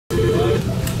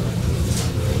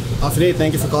Off today,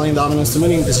 thank you for calling Dominos to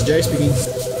Morning. This is Jerry speaking.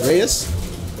 Reyes?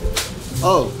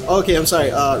 Oh, okay, I'm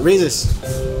sorry. Raises.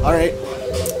 Alright.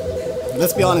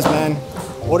 Let's be honest, man.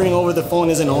 Ordering over the phone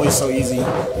isn't always so easy.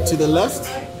 To the left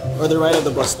or the right of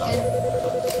the bus stop?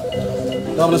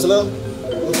 Dominos, hello?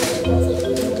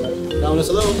 Dominos,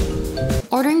 hello?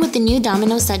 Ordering with the new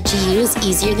Dominos.gu is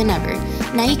easier than ever.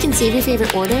 Now you can save your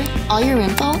favorite order, all your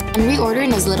info, and reorder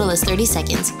in as little as 30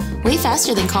 seconds. Way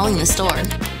faster than calling the store.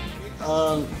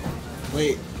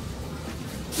 Wait.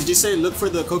 Did you say look for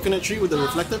the coconut tree with the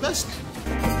reflector vest?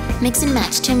 Mix and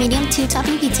match 2 medium, 2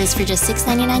 topping pizzas for just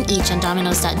 $6.99 each on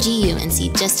Dominos.gu and see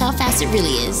just how fast it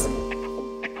really is.